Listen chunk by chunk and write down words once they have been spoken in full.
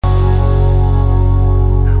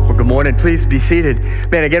morning. Please be seated.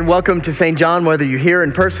 Man, again, welcome to St. John, whether you're here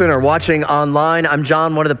in person or watching online. I'm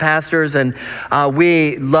John, one of the pastors, and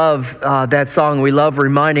we love that song. We love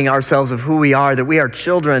reminding ourselves of who we are, that we are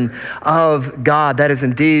children of God. That is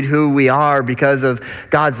indeed who we are because of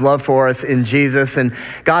God's love for us in Jesus. And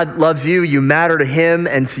God loves you. You matter to him,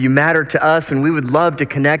 and so you matter to us, and we would love to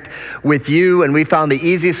connect with you. And we found the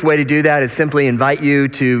easiest way to do that is simply invite you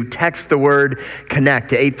to text the word connect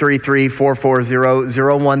to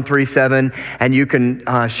 833-440-0137, and you can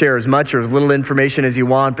share as much or as little information as you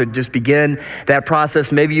want, but just begin that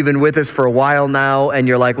process. Maybe you've been with us for a while now, and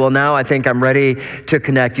you're like, well, now I think I'm ready to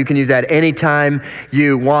connect. You can use that anytime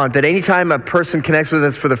you want, but anytime a person connects with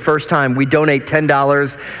us for the first time, we donate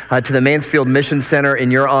 $10 to the Mansfield Mission Center in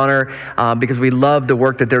your honor, because we love the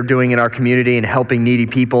work that they're doing in our community and helping needy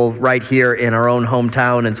people right here in our own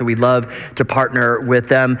hometown, and so we love to partner with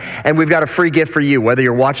them. And we've got a free gift for you, whether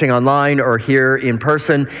you're watching online or here in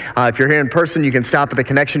person. If you're here in person, you can stop at the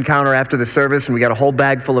connection counter after the service, and we got a whole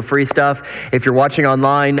bag full of free stuff. If you're watching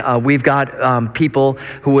online, we've got people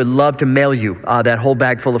who would love to mail you that whole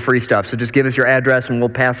bag full of free stuff. So just give us your address, and we'll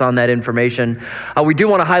pass on that information. We do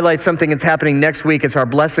want to highlight something that's happening next week. It's our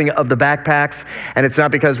blessing of the backpacks, and it's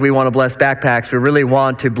not because we want to bless backpacks. We really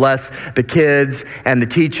want to bless the kids and the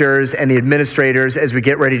teachers and the administrators as we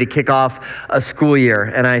get ready to kick off a school year.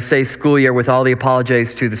 And I say school year with all the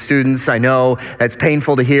apologies to the students. I know that's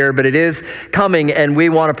painful to hear, but it is coming, and we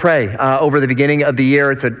want to pray over the beginning of the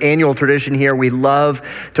year. It's an annual tradition here. We love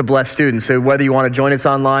to bless students. So whether you want to join us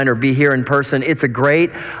online or be here in person, it's a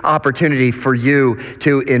great opportunity for you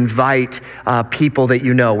to invite people that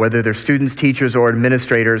you know, whether they're students, teachers, or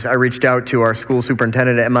administrators. I reached out to our school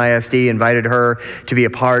superintendent at MISD, invited her to be a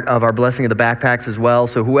part of our blessing of the backpacks as well.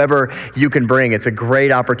 So whoever you can bring, it's a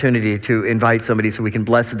great opportunity to invite somebody so we can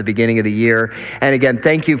bless at the beginning of the year. And again,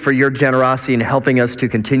 thank you for your generosity in helping us to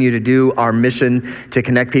continue to do our mission to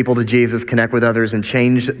connect people to Jesus, connect with others, and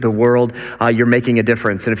change the world. You're making a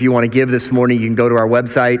difference. And if you want to give this morning, you can go to our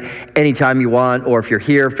website anytime you want, or if you're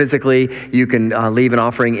here physically, you can leave an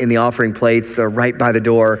offering in the offering plates right by the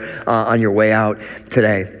door on your way out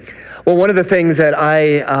today. Well, one of the things that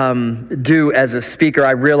I do as a speaker,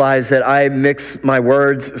 I realize that I mix my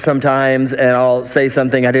words sometimes, and I'll say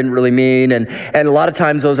something I didn't really mean, and a lot of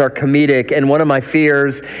times those are comedic. And one of my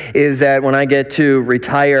fears is that when I get to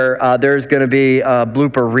retire, there's going to be a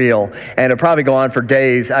blooper reel, and it'll probably go on for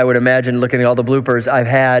days, I would imagine, looking at all the bloopers I've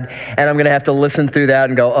had, and I'm going to have to listen through that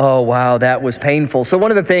and go, oh, wow, that was painful. So one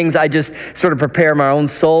of the things I just sort of prepare my own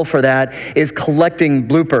soul for that is collecting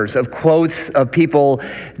bloopers of quotes of people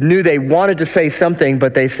knew they wanted to say something,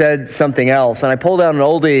 but they said something else. And I pulled out an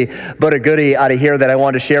oldie but a goodie out of here that I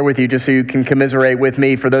wanted to share with you just so you can commiserate with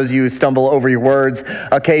me for those of you who stumble over your words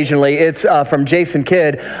occasionally. It's from Jason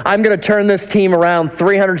Kidd. I'm going to turn this team around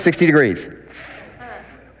 360 degrees.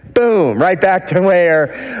 Boom, right back to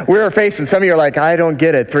where we were facing. Some of you are like, I don't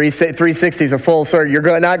get it. 360 is a full circle.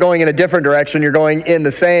 You're not going in a different direction. You're going in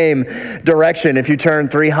the same direction if you turn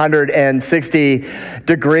 360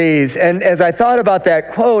 degrees. And as I thought about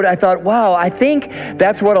that quote, I thought, wow, I think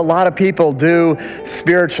that's what a lot of people do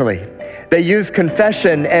spiritually. They use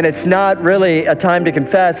confession, and it's not really a time to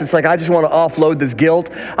confess. It's like, I just want to offload this guilt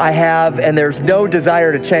I have, and there's no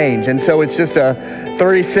desire to change. And so it's just a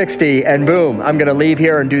 360, and boom, I'm going to leave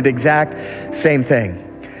here and do the exact same thing.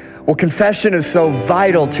 Well, confession is so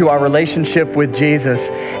vital to our relationship with Jesus.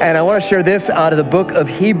 And I want to share this out of the book of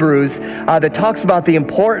Hebrews that talks about the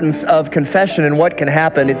importance of confession and what can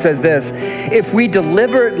happen. It says this: if we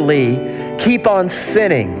deliberately keep on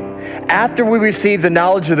sinning after we receive the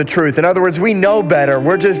knowledge of the truth, in other words, we know better,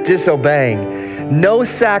 we're just disobeying, no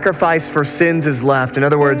sacrifice for sins is left. In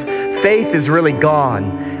other words, faith is really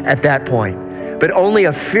gone at that point, but only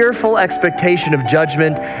a fearful expectation of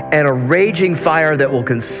judgment and a raging fire that will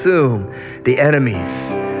consume the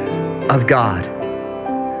enemies of God.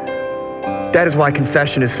 That is why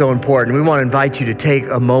confession is so important. We want to invite you to take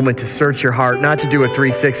a moment to search your heart, not to do a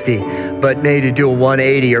 360, but maybe to do a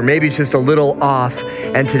 180, or maybe it's just a little off.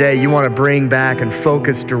 And today you want to bring back and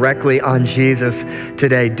focus directly on Jesus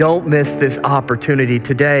today. Don't miss this opportunity.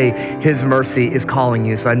 Today, his mercy is calling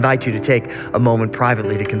you. So I invite you to take a moment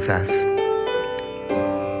privately to confess.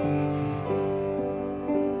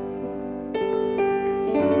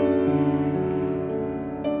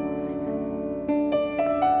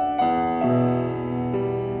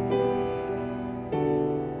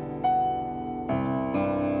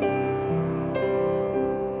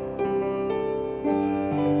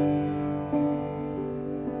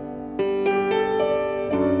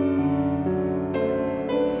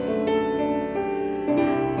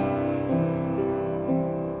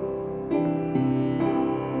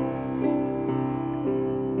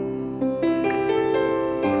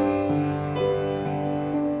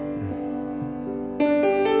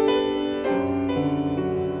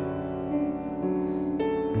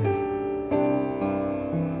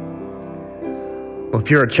 Well, if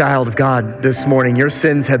you're a child of God this morning, your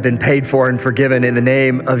sins have been paid for and forgiven in the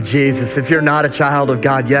name of Jesus. If you're not a child of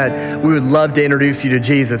God yet, we would love to introduce you to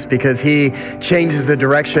Jesus because he changes the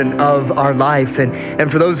direction of our life. And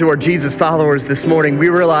for those who are Jesus followers this morning, we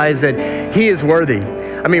realize that he is worthy.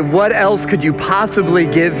 I mean, what else could you possibly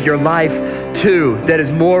give your life to that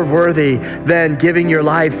is more worthy than giving your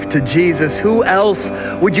life to Jesus? Who else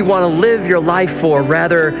would you want to live your life for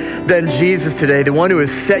rather than Jesus today, the one who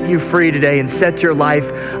has set you free today and set your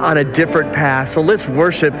life on a different path? So let's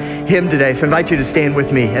worship him today. So I invite you to stand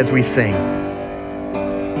with me as we sing.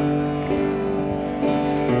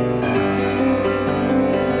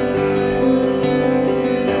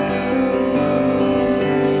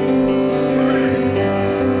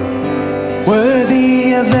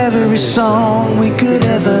 Worthy of every song we could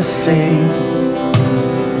ever sing,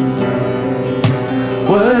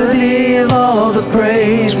 worthy of all the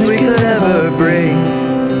praise we could ever bring,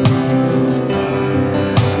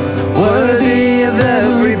 worthy of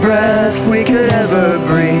every breath we could ever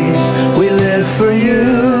breathe. We live for you.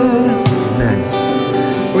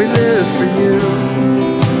 Amen. We live for you.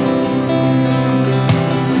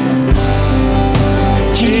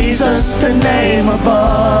 Jesus, the name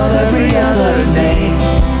above every other name.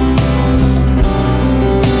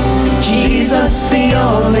 Jesus, the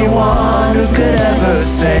only one who could ever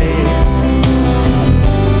save.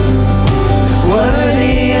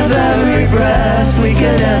 Worthy of every breath we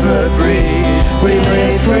could ever breathe. We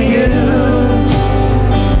live for you.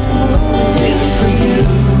 Live for you.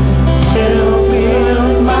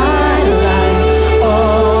 Build my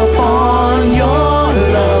life upon your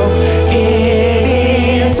love.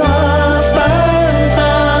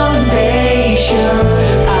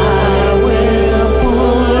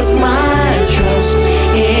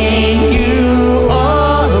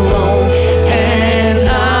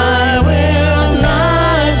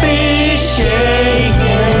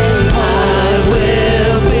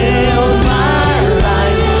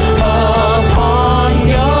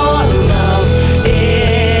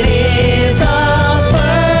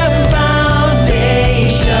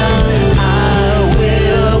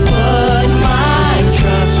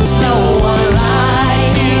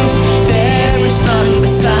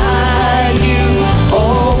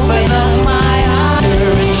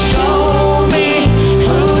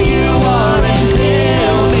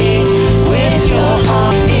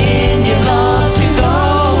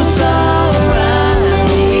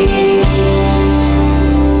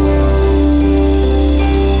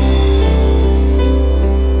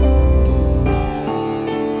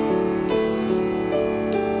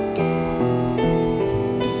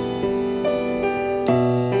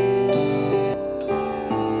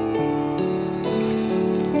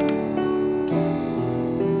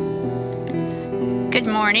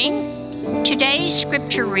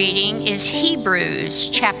 Hebrews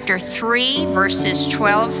chapter 3, verses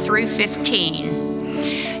 12 through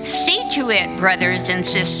 15. See to it, brothers and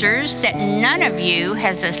sisters, that none of you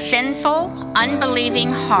has a sinful, unbelieving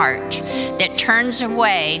heart that turns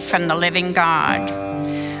away from the living God.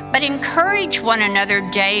 But encourage one another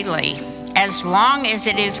daily, as long as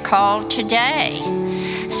it is called today,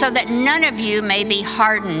 so that none of you may be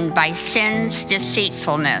hardened by sin's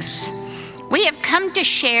deceitfulness. We have come to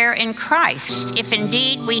share in Christ, if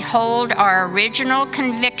indeed we hold our original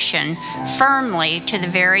conviction firmly to the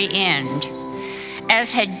very end.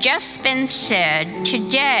 As had just been said,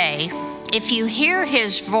 today, if you hear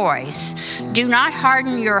his voice, do not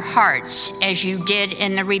harden your hearts as you did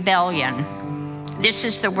in the rebellion. This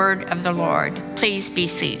is the word of the Lord. Please be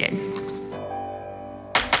seated.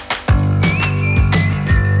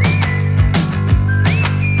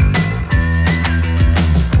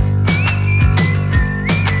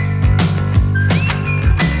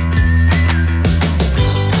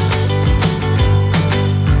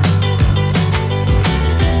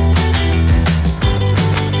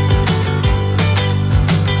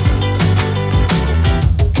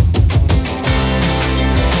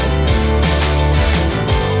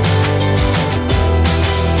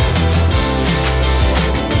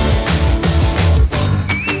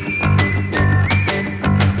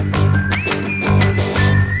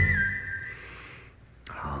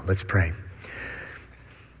 Let's pray.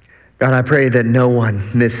 God, I pray that no one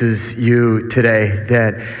misses you today,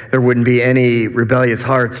 that there wouldn't be any rebellious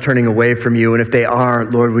hearts turning away from you. And if they are,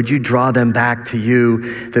 Lord, would you draw them back to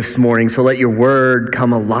you this morning? So let your word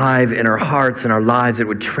come alive in our hearts and our lives. It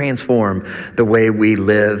would transform the way we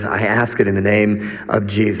live. I ask it in the name of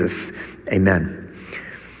Jesus. Amen.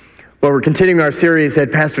 Well, we're continuing our series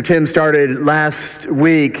that Pastor Tim started last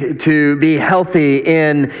week to be healthy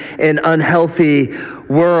in an unhealthy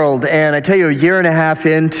world. And I tell you, a year and a half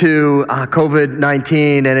into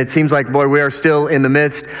COVID-19, and it seems like, boy, we are still in the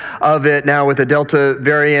midst of it now with the Delta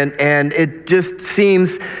variant. And it just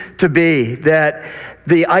seems to be that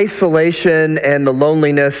the isolation and the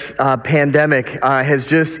loneliness pandemic has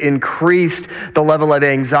just increased the level of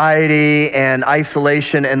anxiety and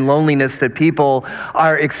isolation and loneliness that people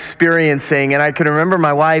are experiencing. And I can remember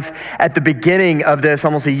my wife at the beginning of this,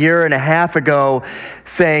 almost a year and a half ago,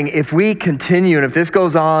 saying, if we continue and if this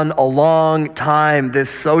goes on a long time, this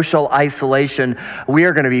social isolation, we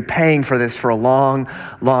are going to be paying for this for a long,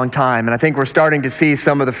 long time. And I think we're starting to see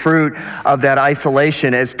some of the fruit of that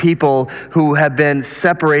isolation as people who have been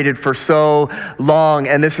separated for so long.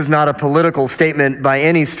 And this is not a political statement by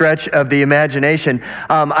any stretch of the imagination.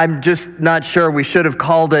 I'm just not sure we should have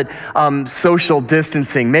called it social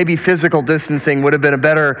distancing. Maybe physical distancing would have been a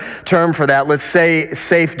better term for that. Let's say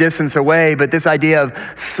safe distance away, but this idea of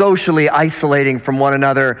socially isolating from one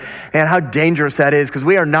another, and how dangerous that is, because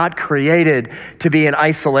we are not created to be in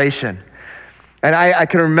isolation. And I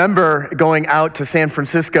can remember going out to San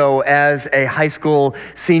Francisco as a high school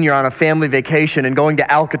senior on a family vacation and going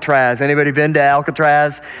to Alcatraz. Anybody been to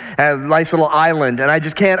Alcatraz? A nice little island. And I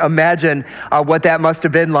just can't imagine what that must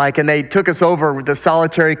have been like. And they took us over with the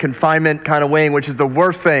solitary confinement kind of wing, which is the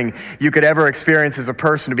worst thing you could ever experience as a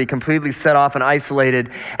person, to be completely set off and isolated.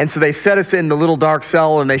 And so they set us in the little dark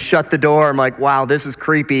cell and they shut the door. I'm like, wow, this is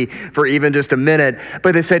creepy for even just a minute.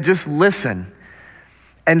 But they said, just listen.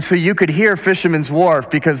 And so you could hear Fisherman's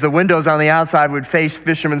Wharf, because the windows on the outside would face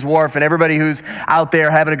Fisherman's Wharf, and everybody who's out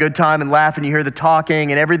there having a good time and laughing, you hear the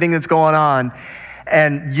talking and everything that's going on,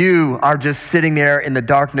 and you are just sitting there in the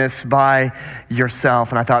darkness by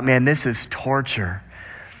yourself. And I thought, man, this is torture.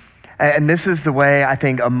 And this is the way I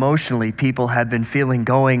think emotionally people have been feeling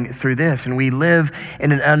going through this. And we live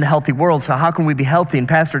in an unhealthy world, so how can we be healthy? And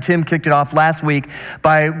Pastor Tim kicked it off last week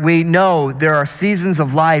by, we know there are seasons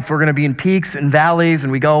of life. We're gonna be in peaks and valleys,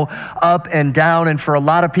 and we go up and down. And for a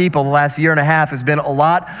lot of people, the last year and a half has been a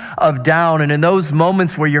lot of down. And in those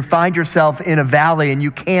moments where you find yourself in a valley and you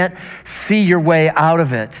can't see your way out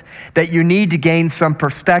of it, that you need to gain some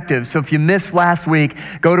perspective. So if you missed last week,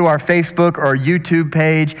 go to our Facebook or our YouTube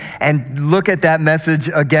page and look at that message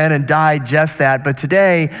again and digest that. But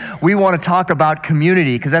today, we want to talk about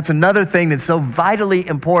community, because that's another thing that's so vitally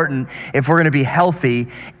important if we're going to be healthy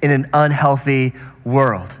in an unhealthy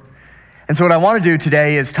world. And so what I want to do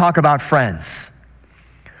today is talk about friends.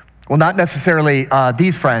 Well, not necessarily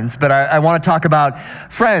these friends, but I want to talk about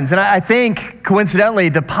Friends. And I think, coincidentally,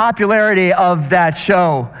 the popularity of that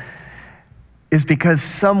show is because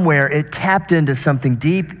somewhere it tapped into something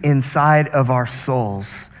deep inside of our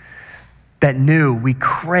souls that knew we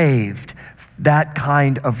craved that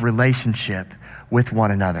kind of relationship with one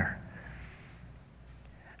another.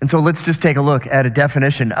 And so let's just take a look at a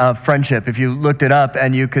definition of friendship. If you looked it up,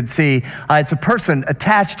 and you could see it's a person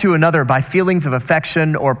attached to another by feelings of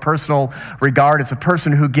affection or personal regard. It's a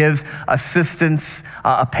person who gives assistance,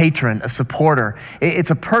 a patron, a supporter. It's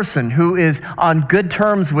a person who is on good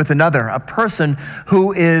terms with another, a person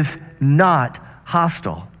who is not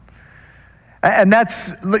hostile. And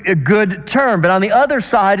that's a good term. But on the other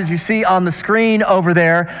side, as you see on the screen over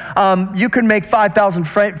there, you can make 5,000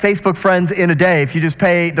 Facebook friends in a day. If you just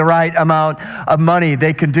pay the right amount of money,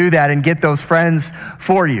 they can do that and get those friends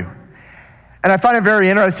for you. And I find it very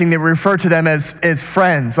interesting that we refer to them as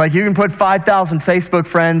friends. Like, you can put 5,000 Facebook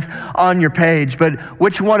friends on your page, but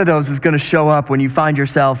which one of those is going to show up when you find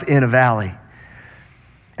yourself in a valley?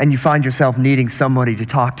 And you find yourself needing somebody to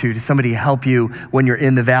talk to somebody to help you when you're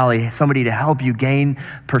in the valley, somebody to help you gain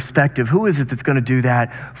perspective. Who is it that's going to do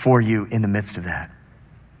that for you in the midst of that?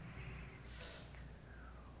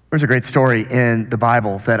 There's a great story in the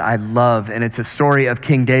Bible that I love, and it's a story of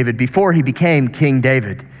King David. Before he became King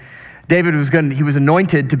David, he was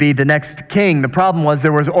anointed to be the next king. The problem was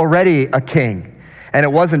there was already a king. And it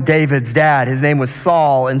wasn't David's dad. His name was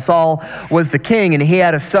Saul, and Saul was the king, and he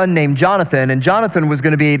had a son named Jonathan, and Jonathan was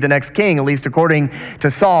going to be the next king, at least according to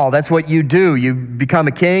Saul. That's what you do. You become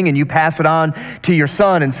a king, and you pass it on to your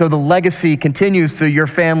son, and so the legacy continues through your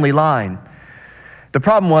family line. The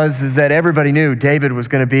problem is that everybody knew David was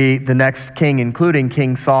going to be the next king, including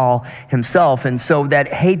King Saul himself. And so that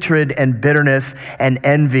hatred and bitterness and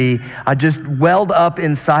envy just welled up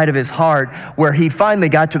inside of his heart, where he finally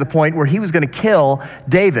got to the point where he was going to kill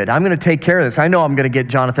David. I'm going to take care of this. I know I'm going to get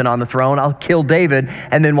Jonathan on the throne. I'll kill David,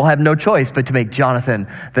 and then we'll have no choice but to make Jonathan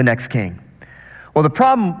the next king. Well, the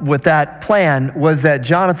problem with that plan was that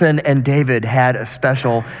Jonathan and David had a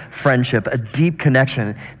special friendship, a deep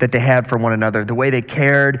connection that they had for one another, the way they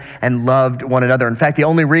cared and loved one another. In fact, the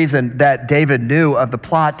only reason that David knew of the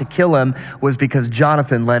plot to kill him was because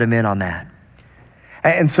Jonathan let him in on that.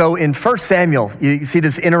 And so in 1 Samuel, you see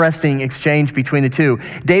this interesting exchange between the two.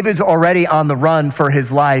 David's already on the run for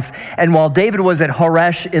his life. And while David was at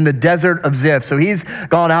Horesh in the desert of Ziph, so he's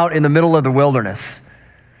gone out in the middle of the wilderness,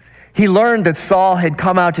 he learned that Saul had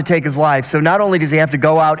come out to take his life. So not only does he have to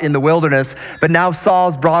go out in the wilderness, but now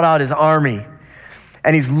Saul's brought out his army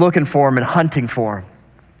and he's looking for him and hunting for him.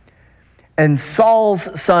 And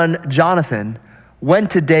Saul's son, Jonathan,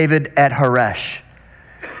 went to David at Horesh.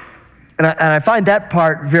 And I find that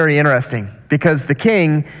part very interesting because the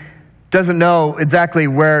king doesn't know exactly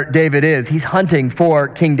where David is. He's hunting for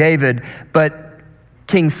King David, but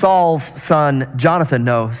King Saul's son, Jonathan,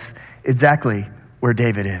 knows exactly where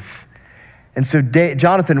David is. And so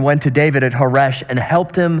Jonathan went to David at Horesh and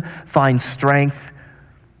helped him find strength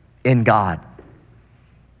in God.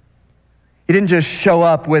 He didn't just show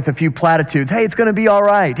up with a few platitudes. Hey, it's going to be all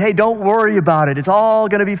right. Hey, don't worry about it. It's all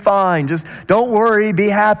going to be fine. Just don't worry, be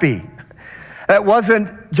happy. That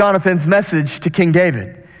wasn't Jonathan's message to King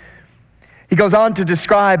David. He goes on to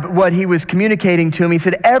describe what he was communicating to him. He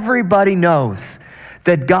said, everybody knows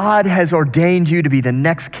that God has ordained you to be the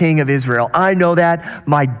next king of Israel. I know that.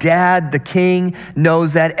 My dad, the king,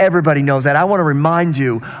 knows that. Everybody knows that. I want to remind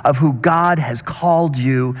you of who God has called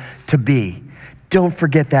you to be. Don't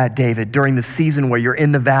forget that, David, during the season where you're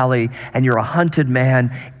in the valley and you're a hunted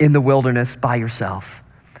man in the wilderness by yourself.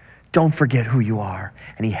 Don't forget who you are.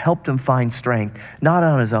 And he helped him find strength, not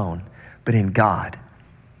on his own, but in God.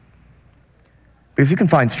 Because you can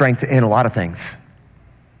find strength in a lot of things.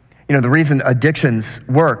 You know, the reason addictions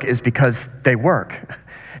work is because they work.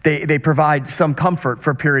 They provide some comfort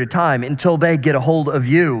for a period of time until they get a hold of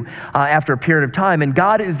you after a period of time. And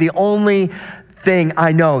God is the only thing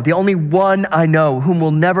I know, the only one I know whom will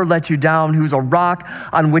never let you down, who's a rock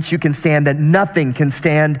on which you can stand, that nothing can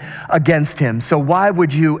stand against him. So why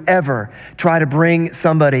would you ever try to bring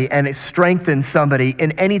somebody and strengthen somebody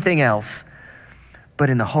in anything else but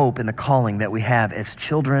in the hope and the calling that we have as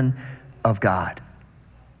children of God?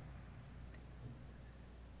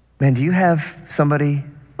 Man, do you have somebody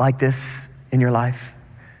like this in your life?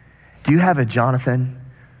 Do you have a Jonathan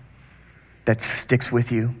that sticks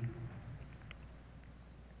with you?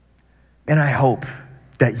 And I hope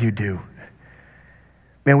that you do.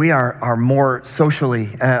 Man, we are more socially,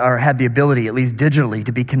 or have the ability, at least digitally,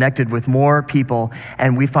 to be connected with more people,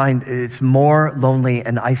 and we find it's more lonely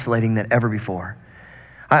and isolating than ever before.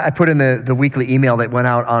 I put in the weekly email that went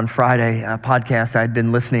out on Friday, a podcast I'd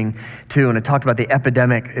been listening to, and it talked about the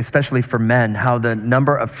epidemic, especially for men, how the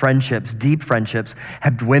number of friendships, deep friendships,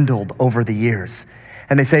 have dwindled over the years.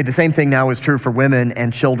 And they say the same thing now is true for women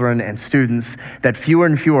and children and students, that fewer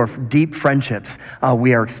and fewer deep friendships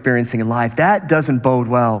we are experiencing in life. That doesn't bode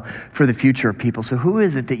well for the future of people. So who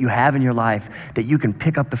is it that you have in your life that you can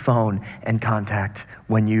pick up the phone and contact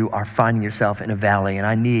when you are finding yourself in a valley? And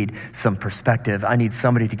I need some perspective. I need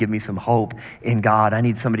somebody to give me some hope in God. I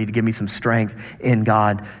need somebody to give me some strength in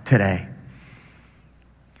God today.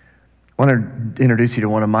 I want to introduce you to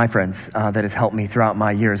one of my friends that has helped me throughout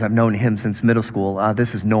my years. I've known him since middle school.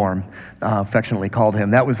 This is Norm, affectionately called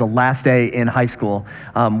him. That was the last day in high school.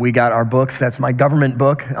 We got our books. That's my government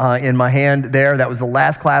book in my hand there. That was the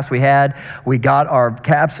last class we had. We got our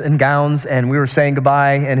caps and gowns, and we were saying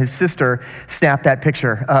goodbye, and his sister snapped that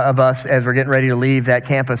picture of us as we're getting ready to leave that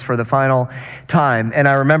campus for the final time. And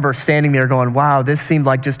I remember standing there going, wow, this seemed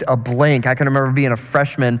like just a blink. I can remember being a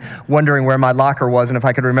freshman wondering where my locker was and if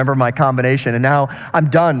I could remember my combination. And now I'm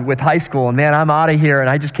done with high school, and man, I'm out of here, and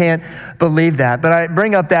I just can't believe that. But I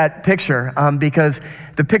bring up that picture because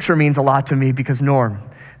the picture means a lot to me, because Norm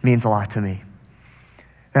means a lot to me.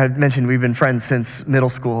 I mentioned we've been friends since middle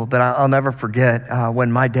school, but I'll never forget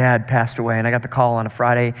when my dad passed away, and I got the call on a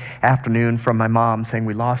Friday afternoon from my mom saying,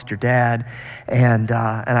 we lost your dad, and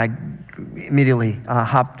I immediately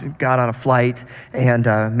got on a flight and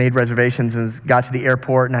made reservations and got to the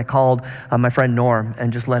airport, and I called my friend Norm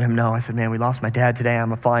and just let him know. I said, man, we lost my dad today.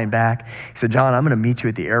 I'm flying back. He said, John, I'm going to meet you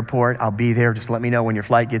at the airport. I'll be there. Just let me know when your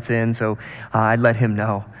flight gets in. So I let him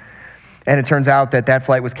know. And it turns out that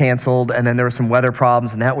flight was canceled, and then there were some weather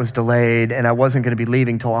problems, and that was delayed, and I wasn't going to be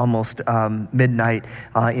leaving till almost midnight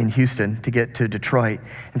in Houston to get to Detroit.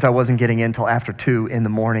 And so I wasn't getting in till after 2 in the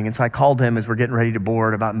morning. And so I called him as we're getting ready to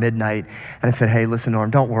board about midnight, and I said, hey, listen,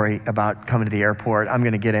 Norm, don't worry about coming to the airport. I'm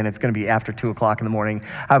going to get in. It's going to be after 2 o'clock in the morning.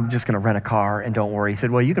 I'm just going to rent a car, and don't worry. He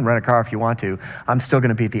said, well, you can rent a car if you want to. I'm still going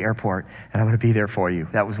to be at the airport, and I'm going to be there for you.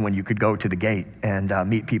 That was when you could go to the gate and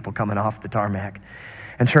meet people coming off the tarmac.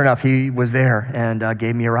 And sure enough, he was there and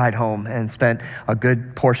gave me a ride home and spent a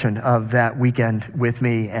good portion of that weekend with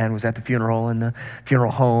me and was at the funeral and the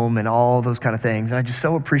funeral home and all those kind of things. And I just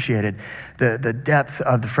so appreciated the depth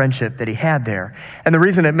of the friendship that he had there. And the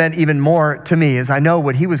reason it meant even more to me is I know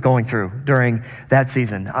what he was going through during that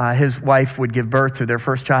season. His wife would give birth to their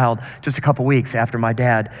first child just a couple weeks after my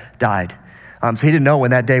dad died. So he didn't know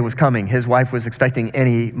when that day was coming. His wife was expecting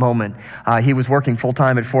any moment. He was working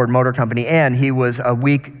full-time at Ford Motor Company, and he was a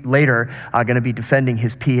week later going to be defending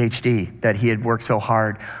his PhD that he had worked so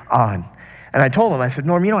hard on. And I told him, I said,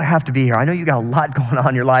 Norm, you don't have to be here. I know you got a lot going on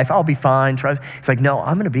in your life. I'll be fine. Trust. He's like, no,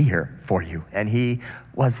 I'm going to be here for you. And he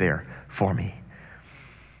was there for me.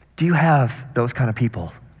 Do you have those kind of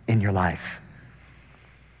people in your life?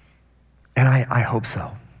 And I hope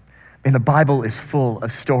so. And the Bible is full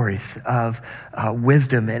of stories of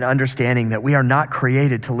wisdom and understanding that we are not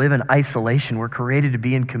created to live in isolation. We're created to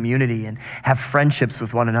be in community and have friendships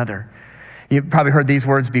with one another. You've probably heard these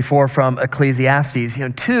words before from Ecclesiastes.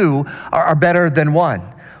 Two are better than one.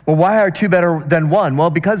 Well, why are two better than one? Well,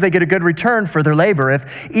 because they get a good return for their labor.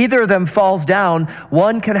 If either of them falls down,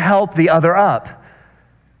 one can help the other up.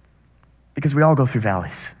 Because we all go through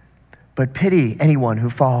valleys. But pity anyone who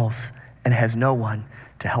falls and has no one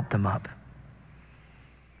to help them up.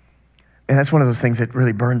 And that's one of those things that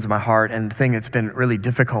really burns my heart, and the thing that's been really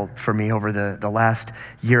difficult for me over the last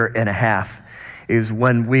year and a half is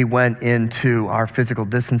when we went into our physical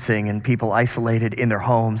distancing and people isolated in their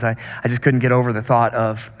homes. I just couldn't get over the thought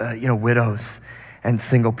of widows and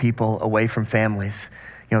single people away from families.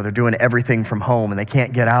 They're doing everything from home and they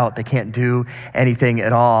can't get out. They can't do anything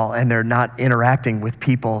at all, and they're not interacting with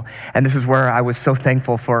people. And this is where I was so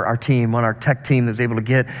thankful for our team, our tech team that was able to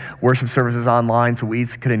get worship services online so we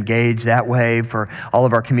could engage that way, for all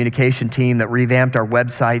of our communication team that revamped our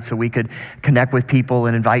website so we could connect with people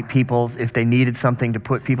and invite people if they needed something, to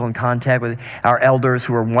put people in contact with our elders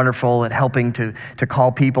who are wonderful at helping to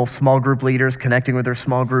call people, small group leaders connecting with their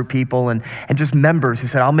small group people, and just members who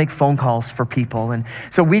said, I'll make phone calls for people. And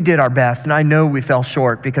so we did our best, and I know we fell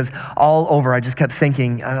short because all over I just kept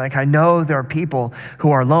thinking, I know there are people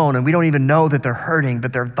who are alone and we don't even know that they're hurting,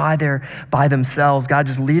 but they're by themselves. God,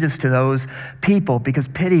 just lead us to those people, because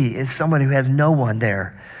pity is someone who has no one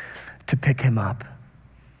there to pick him up.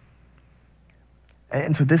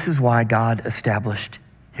 And so this is why God established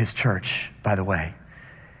his church, by the way.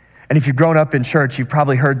 And if you've grown up in church, you've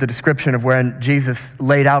probably heard the description of when Jesus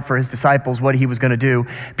laid out for his disciples what he was going to do.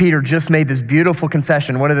 Peter just made this beautiful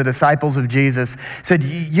confession. One of the disciples of Jesus said,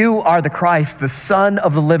 you are the Christ, the Son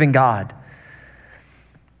of the living God.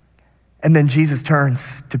 And then Jesus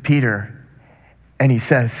turns to Peter and he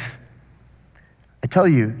says, I tell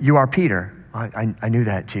you, you are Peter. I knew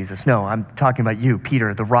that, Jesus. No, I'm talking about you,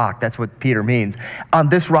 Peter, the rock. That's what Peter means. On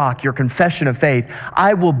this rock, your confession of faith,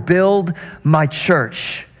 I will build my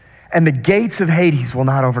church, and the gates of Hades will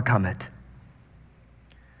not overcome it.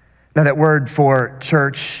 Now that word for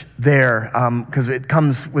church there, because it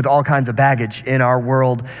comes with all kinds of baggage in our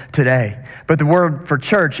world today. But the word for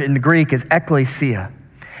church in the Greek is ekklesia.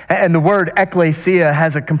 And the word ekklesia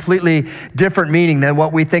has a completely different meaning than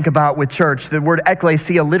what we think about with church. The word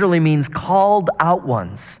ekklesia literally means called out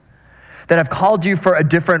ones. That I've called you for a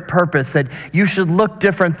different purpose, that you should look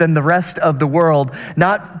different than the rest of the world,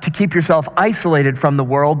 not to keep yourself isolated from the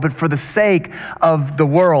world, but for the sake of the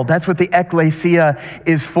world. That's what the ekklesia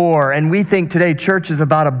is for. And we think today church is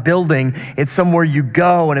about a building. It's somewhere you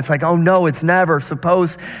go, and it's like, oh no, it's never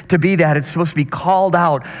supposed to be that. It's supposed to be called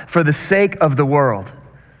out for the sake of the world.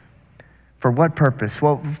 For what purpose?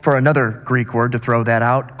 Well, for another Greek word to throw that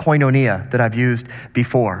out, koinonia, that I've used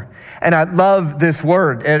before. And I love this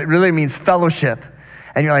word. It really means fellowship.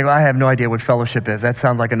 And you're like, well, I have no idea what fellowship is. That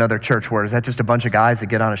sounds like another church word. Is that just a bunch of guys that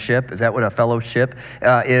get on a ship? Is that what a fellowship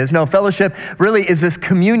is? No, fellowship really is this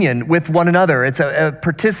communion with one another. It's a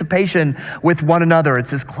participation with one another. It's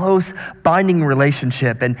this close binding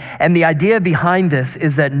relationship. And the idea behind this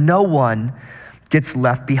is that no one gets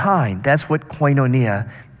left behind. That's what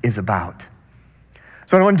koinonia is about.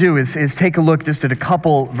 So what I want to do is take a look just at a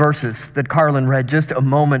couple verses that Carlin read just a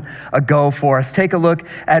moment ago for us. Take a look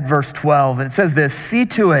at verse 12. And it says this, "See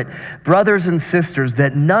to it, brothers and sisters,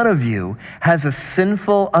 that none of you has a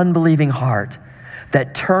sinful, unbelieving heart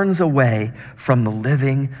that turns away from the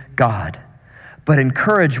living God. But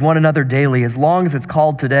encourage one another daily as long as it's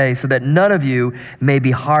called today, so that none of you may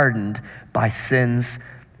be hardened by sin's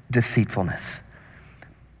deceitfulness."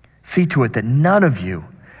 See to it that none of you,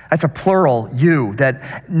 that's a plural, you,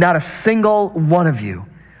 that not a single one of you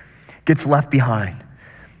gets left behind.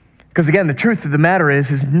 Because again, the truth of the matter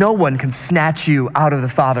is no one can snatch you out of the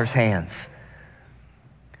Father's hands.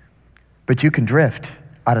 But you can drift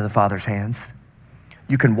out of the Father's hands.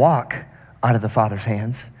 You can walk out of the Father's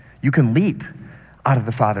hands. You can leap out of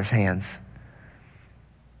the Father's hands.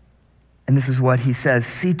 And this is what he says,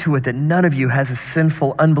 "See to it that none of you has a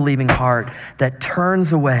sinful, unbelieving heart that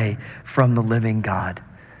turns away from the living God."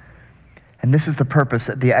 And this is the purpose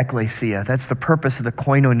of the ecclesia. That's the purpose of the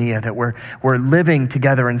koinonia, that we're living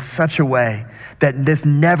together in such a way that this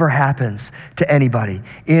never happens to anybody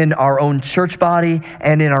in our own church body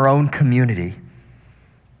and in our own community.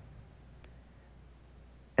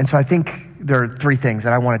 And so I think there are three things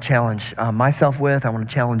that I want to challenge myself with, I want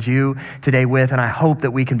to challenge you today with, and I hope that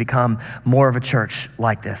we can become more of a church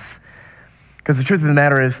like this. Because the truth of the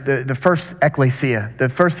matter is the first ecclesia, the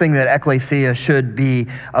first thing that ecclesia should be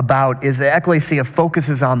about is the ecclesia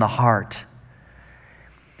focuses on the heart.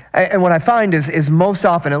 And what I find is most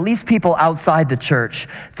often, at least people outside the church,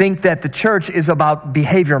 think that the church is about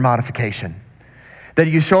behavior modification. That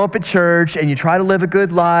you show up at church and you try to live a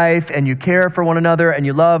good life and you care for one another and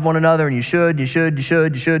you love one another and you shouldn't,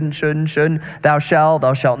 thou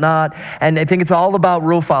shalt not. And I think it's all about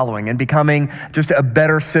rule following and becoming just a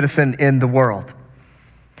better citizen in the world.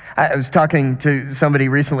 I was talking to somebody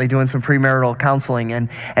recently doing some premarital counseling, and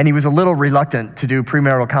he was a little reluctant to do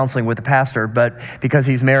premarital counseling with the pastor, but because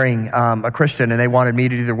he's marrying a Christian and they wanted me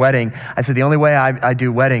to do their wedding, I said, the only way I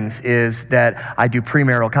do weddings is that I do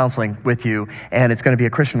premarital counseling with you, and it's going to be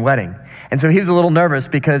a Christian wedding. And so he was a little nervous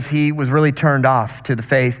because he was really turned off to the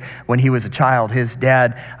faith when he was a child. His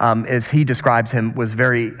dad, as he describes him, was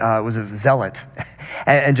a zealot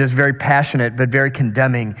and just very passionate, but very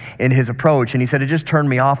condemning in his approach. And he said, it just turned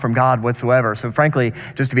me off from God whatsoever. So frankly,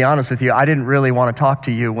 just to be honest with you, I didn't really want to talk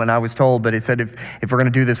to you when I was told, but he said, if we're going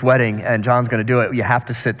to do this wedding and John's going to do it, you have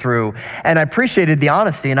to sit through. And I appreciated the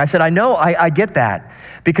honesty. And I said, I know, I get that,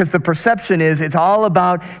 because the perception is it's all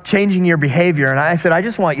about changing your behavior. And I said, I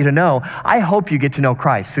just want you to know, I hope you get to know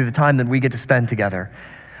Christ through the time that we get to spend together.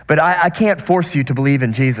 But I can't force you to believe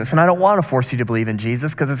in Jesus, and I don't want to force you to believe in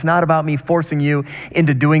Jesus, because it's not about me forcing you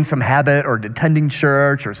into doing some habit or attending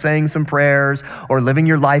church or saying some prayers or living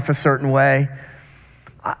your life a certain way.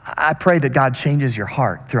 I pray that God changes your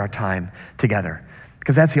heart through our time together,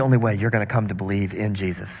 because that's the only way you're going to come to believe in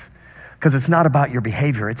Jesus. Because it's not about your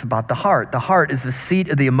behavior, it's about the heart. The heart is the seat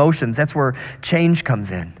of the emotions. That's where change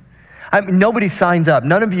comes in. I mean, nobody signs up.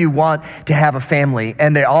 None of you want to have a family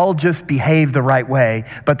and they all just behave the right way,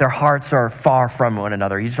 but their hearts are far from one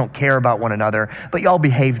another. You just don't care about one another, but you all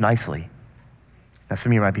behave nicely. Now,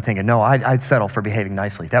 some of you might be thinking, no, I'd settle for behaving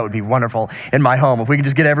nicely. That would be wonderful in my home. If we could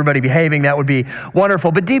just get everybody behaving, that would be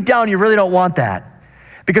wonderful. But deep down, you really don't want that.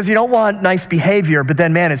 Because you don't want nice behavior, but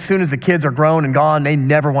then, man, as soon as the kids are grown and gone, they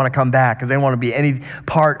never want to come back because they don't want to be any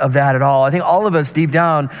part of that at all. I think all of us deep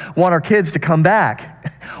down want our kids to come back,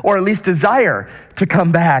 or at least desire to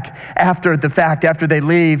come back after the fact, after they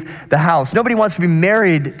leave the house. Nobody wants to be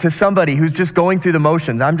married to somebody who's just going through the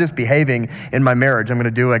motions. I'm just behaving in my marriage. I'm going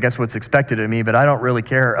to do, I guess, what's expected of me, but I don't really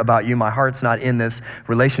care about you. My heart's not in this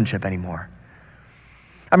relationship anymore.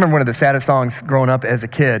 I remember one of the saddest songs growing up as a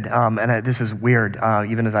kid, this is weird,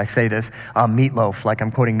 even as I say this, Meatloaf, like I'm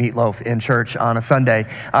quoting Meatloaf in church on a Sunday,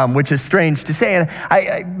 which is strange to say. And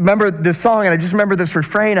I remember this song, and I just remember this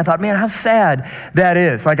refrain. I thought, man, how sad that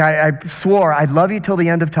is. Like I swore, I'd love you till the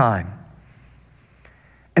end of time.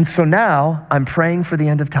 And so now I'm praying for the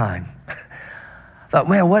end of time. I thought,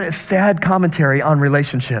 man, what a sad commentary on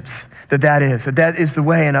relationships. That is the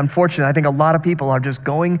way. And unfortunately, I think a lot of people are just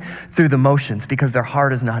going through the motions because their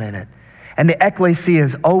heart is not in it. And the ecclesia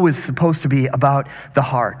is always supposed to be about the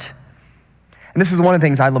heart. And this is one of the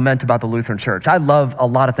things I lament about the Lutheran Church. I love a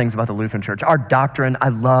lot of things about the Lutheran Church. Our doctrine, I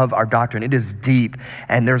love our doctrine. It is deep,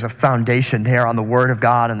 and there's a foundation there on the Word of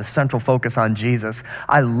God and the central focus on Jesus.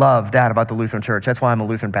 I love that about the Lutheran Church. That's why I'm a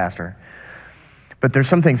Lutheran pastor. But there's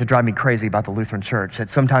some things that drive me crazy about the Lutheran Church,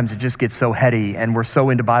 that sometimes it just gets so heady and we're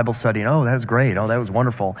so into Bible study, and oh, that was great, oh, that was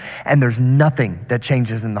wonderful. And there's nothing that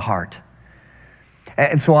changes in the heart.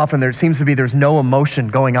 And so often there seems to be, there's no emotion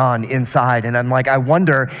going on inside. And I'm like, I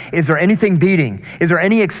wonder, is there anything beating? Is there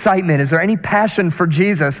any excitement? Is there any passion for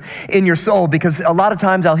Jesus in your soul? Because a lot of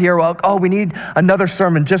times I'll hear, well, oh, we need another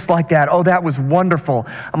sermon just like that. Oh, that was wonderful.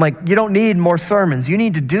 I'm like, you don't need more sermons. You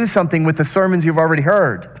need to do something with the sermons you've already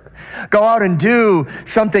heard. Go out and do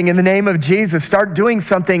something in the name of Jesus. Start doing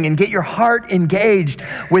something and get your heart engaged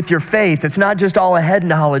with your faith. It's not just all a head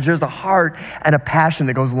knowledge. There's a heart and a passion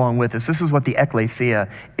that goes along with this. This is what the ecclesia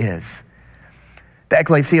is. The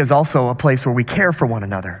ecclesia is also a place where we care for one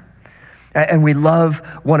another and we love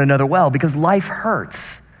one another well, because life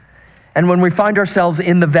hurts. And when we find ourselves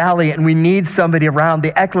in the valley and we need somebody around,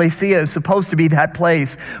 the ecclesia is supposed to be that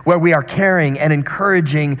place where we are caring and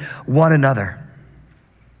encouraging one another.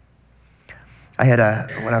 I had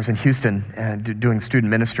when I was in Houston doing student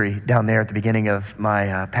ministry down there at the beginning of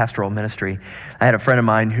my pastoral ministry, I had a friend of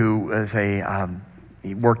mine who was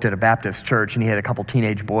he worked at a Baptist church, and he had a couple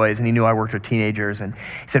teenage boys, and he knew I worked with teenagers, and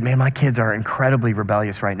he said, man, my kids are incredibly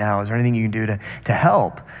rebellious right now. Is there anything you can do to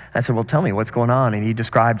help? I said, well, tell me what's going on. And he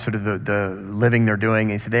described sort of the living they're doing.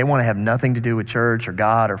 And he said, they want to have nothing to do with church or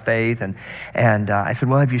God or faith. And I said,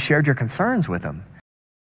 well, have you shared your concerns with them?